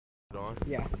on.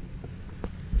 Yeah.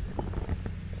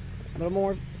 A little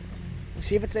more.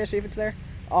 See if it's there, see if it's there.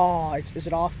 Oh, is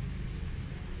it off?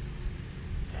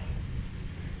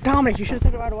 Dominic, you should have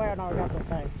took it right away. I know I got the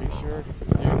thing. Are you sure?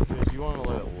 Dude, because you want to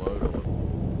let it load a little.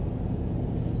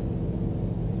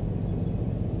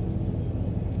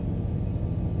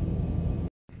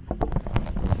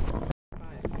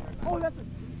 Oh, that's a...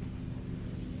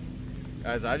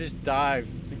 Guys, I just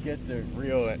dived to get the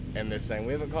reel in this thing.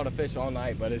 We haven't caught a fish all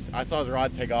night, but I saw his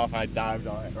rod take off and I dived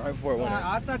on it right before it went in.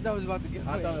 I thought that was about to get.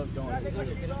 I thought it was going. Can I take my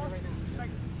shoes off?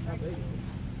 How big is it?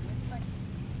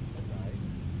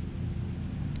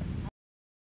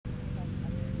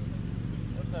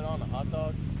 What's that on, a hot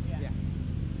dog? Yeah.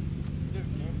 Dude,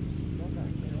 James, don't try to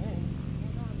get in.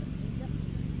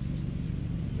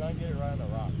 Try and get it right on the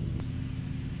rock.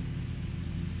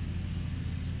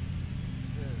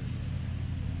 Dude,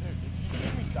 did you see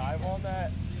me dive on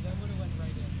that? Dude, that would have went right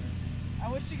in there.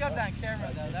 I wish you got that on camera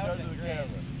though. That would have been great.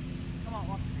 Come on,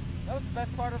 walk. That was the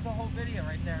best part of the whole video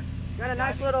right there. Got a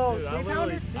nice little Dude, 3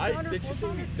 pounder? did you see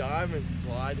me dive and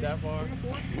slide that far?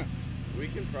 We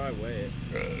can probably weigh it.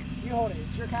 You hold it.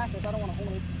 It's your catfish. I don't want to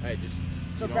hold it. Hey, just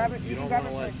So grab it. You don't grab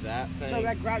want to it let that thing. So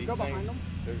that grab, these go behind things,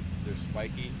 them. They're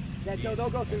spiky. Yeah, they'll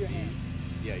go through your hands.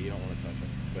 Yeah, you don't want to touch them.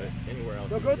 But anywhere else.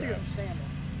 They'll you go can through your grab. sandal.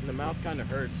 And the mouth kind of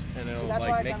hurts, and it'll that's why I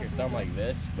like make got your it thumb from like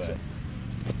this. But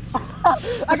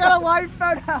I got a live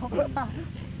photo.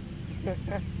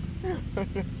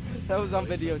 That was on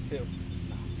video too.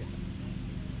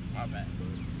 I bet.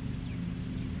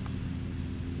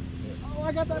 Oh,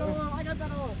 I got that on. I got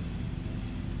that on.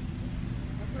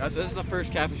 Guys, this is the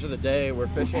first catfish of the day. We're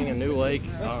fishing a new lake.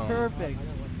 That's perfect.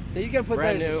 So you gotta put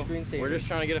Brand that as new. a screensaver. We're just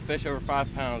trying to get a fish over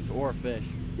 5 pounds or a fish.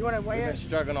 You want to weigh We've been it?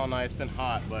 struggling all night. It's been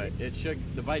hot, but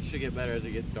the bite should get better as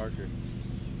it gets darker.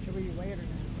 Should we weigh it or not?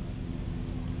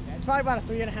 Yeah, it's probably about a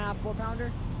 3.5, 4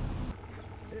 pounder.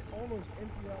 It almost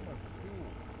emptied out my pool.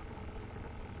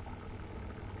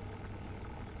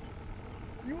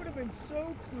 You would have been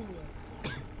so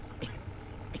clueless.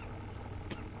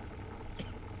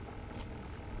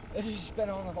 It's just been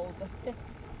on the whole thing.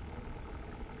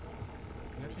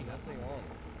 Actually, nothing on.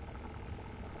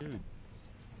 Dude.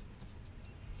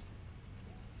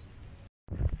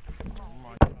 Oh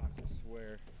my gosh, I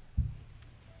swear.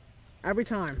 Every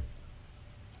time.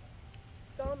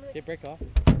 Did it break off?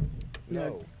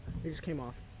 No. It just came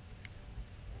off.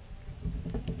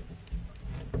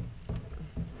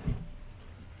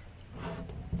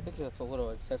 I think that's a little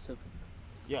excessive.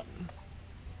 Yeah.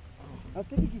 I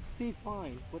think you can see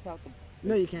fine without the.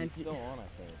 No, you can't. It's still on, I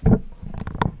think.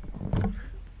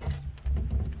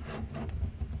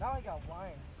 Now I got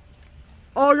lines.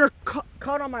 Oh, you're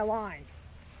caught on my line.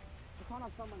 You're caught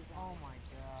on someone's line. Oh my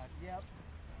god. Yep.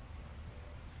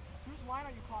 Whose line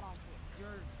are you caught on to?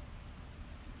 Yours.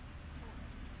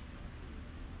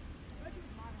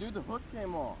 Dude, the hook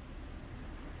came off.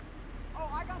 Oh,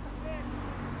 I got the fish.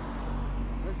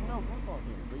 There's no hook on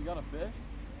here, but you got a fish?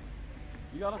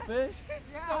 You got a fish?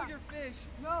 Yeah. Stole your fish.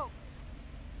 No.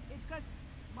 It's because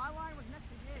my line was next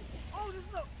to his. Oh,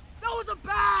 that was a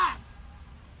bass!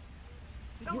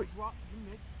 That was rough.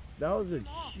 You missed. That was a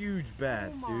huge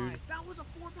bass, Oh my. dude. That was a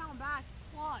 4-pound bass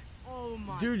plus. Oh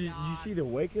my Dude, god. did you see the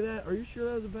wake of that? Are you sure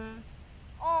that was a bass?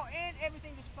 Oh, and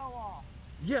everything just fell off.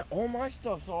 Yeah, all my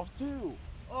stuff's off too.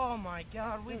 Oh my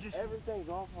god, we Dude, just. everything's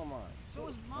off on mine. So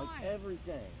is mine. Like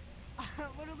everything.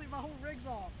 Literally, my whole rig's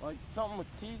off. Like something with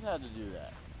teeth had to do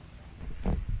that.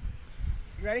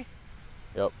 You ready?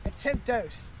 Yep. A 10th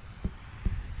dose.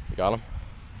 You got him?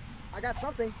 I got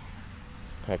something.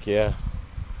 Heck yeah.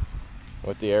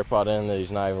 With the AirPod in that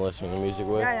he's not even listening to music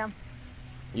with. Yeah, I am.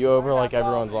 You over like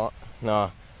everyone's on?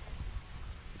 Nah.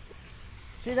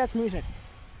 See, that's music.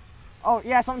 Oh,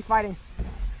 yeah, something's fighting.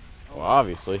 Well,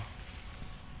 obviously.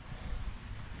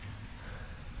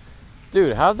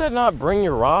 Dude, how'd that not bring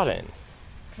your rod in?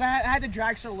 Because I had to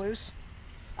drag so loose.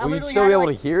 Well, you'd still be able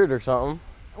to hear it or something.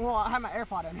 Well, I had my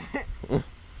AirPod in it.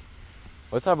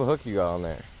 What type of hook you got on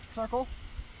there? Circle.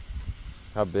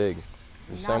 How big?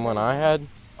 The Not same one really I big. had?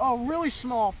 Oh, really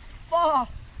small.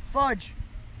 Fudge.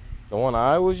 The one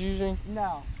I was using?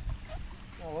 No.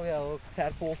 Oh, look at that little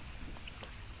tadpole.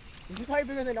 This is probably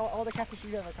bigger than all the catfish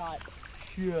you've ever caught.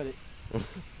 Shut it.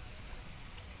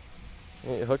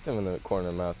 It hooked him in the corner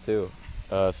of the mouth too.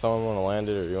 Someone want to land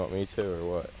it, or you want me to, or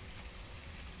what?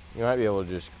 You might be able to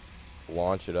just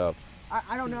launch it up.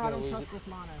 I don't He's know. I gonna don't lose trust it. this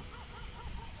mono.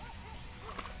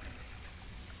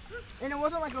 And it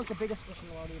wasn't like it was the biggest fish in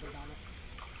the world either, Dominic.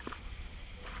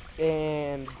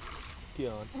 And.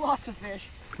 Gone. Lost the fish.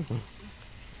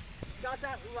 Got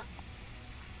that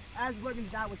as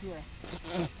Logan's dad was here.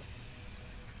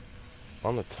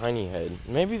 On the tiny head.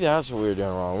 Maybe that's what we were doing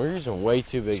wrong. We were using way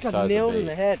too big Just got size of nailed in bait.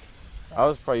 the head. I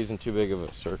was probably using too big of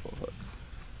a circle hook.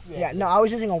 Yeah, no, I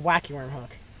was using a wacky worm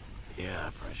hook. Yeah, I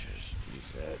probably should have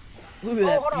used that. Look at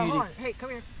that hold on. Hey,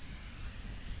 come here.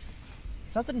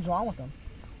 Something's wrong with them.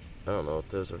 I don't know what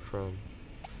those are from.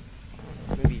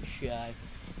 Maybe he's shy.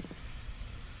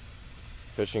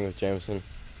 Fishing with Jameson.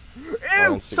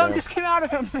 Ew! Something just came out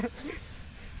of him.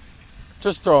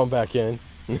 Just throw them back in.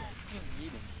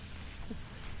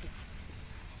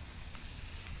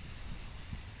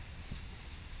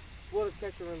 What a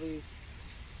catch and release.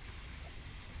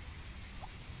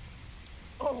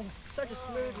 Oh, such a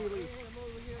smooth release.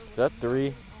 Is that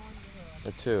 3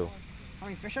 or 2? How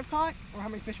many fish I've caught? Or how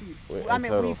many fish we've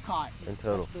total. we've caught? In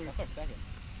total. That's our second.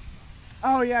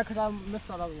 Oh yeah, because I missed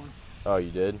that other one. Oh,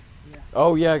 you did? Yeah.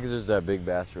 Oh yeah, because there's that big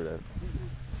bass for that.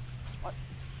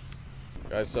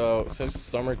 Guys, so since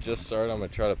summer just started, I'm going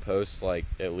to try to post like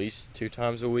at least 2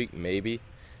 times a week, maybe,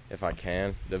 if I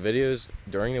can. The videos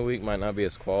during the week might not be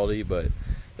as quality, but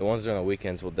the ones during the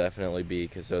weekends will definitely be,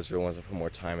 because those are the ones I put more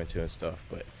time into and stuff.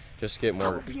 But just to get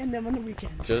more, I'll be in them on the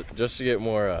weekends. just to get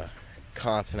more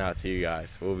content out to you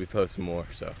guys, we'll be posting more.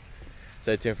 So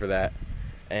stay tuned for that,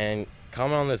 and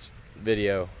comment on this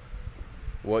video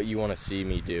what you want to see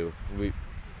me do.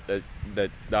 The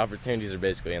opportunities are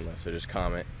basically endless, so just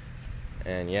comment.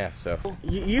 And yeah, so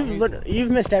You've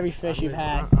missed every fish you've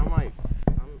had. I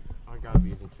gotta be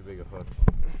using too big a hook.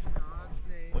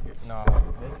 Look at, no,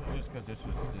 this is just because this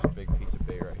was this big piece of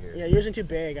bait right here. Yeah, you're using too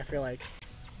big, I feel like.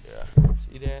 Yeah,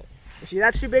 see that? See,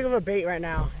 that's too big of a bait right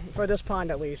now, for this pond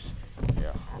at least.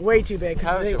 Yeah. Way too big.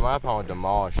 My pond would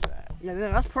demolish that. Yeah,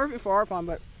 that's perfect for our pond,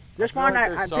 but this I pond, like I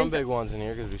there's think some big ones in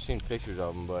here because we've seen pictures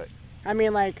of them, but I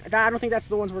mean, like, I don't think that's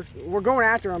the ones we're going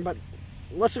after them, but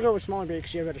let's go with smaller bait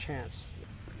because you have a better chance.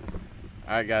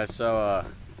 Alright guys, so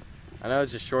I know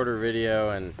it's a shorter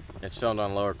video and it's filmed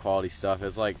on lower quality stuff.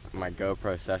 It's like my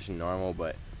GoPro session normal,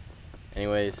 but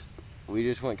anyways, we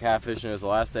just went catfishing. It was the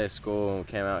last day of school and we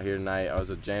came out here tonight. I was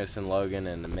with Jameson, Logan,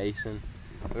 and Mason.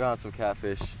 We got some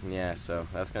catfish, and yeah, so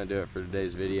that's gonna do it for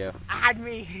today's video. Add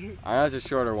me. I know it's a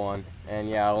shorter one, and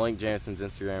yeah, I'll link Jameson's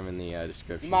Instagram in the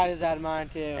description. You might as add mine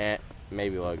too. And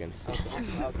maybe Logan's.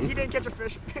 He didn't catch a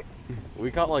fish. We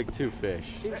caught like 2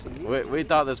 fish. We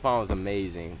thought this pond was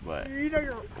amazing, but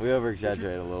we over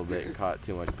exaggerated a little bit and caught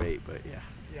too much bait. But yeah.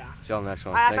 Yeah. See you on the next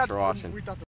one. Thanks for watching. We thought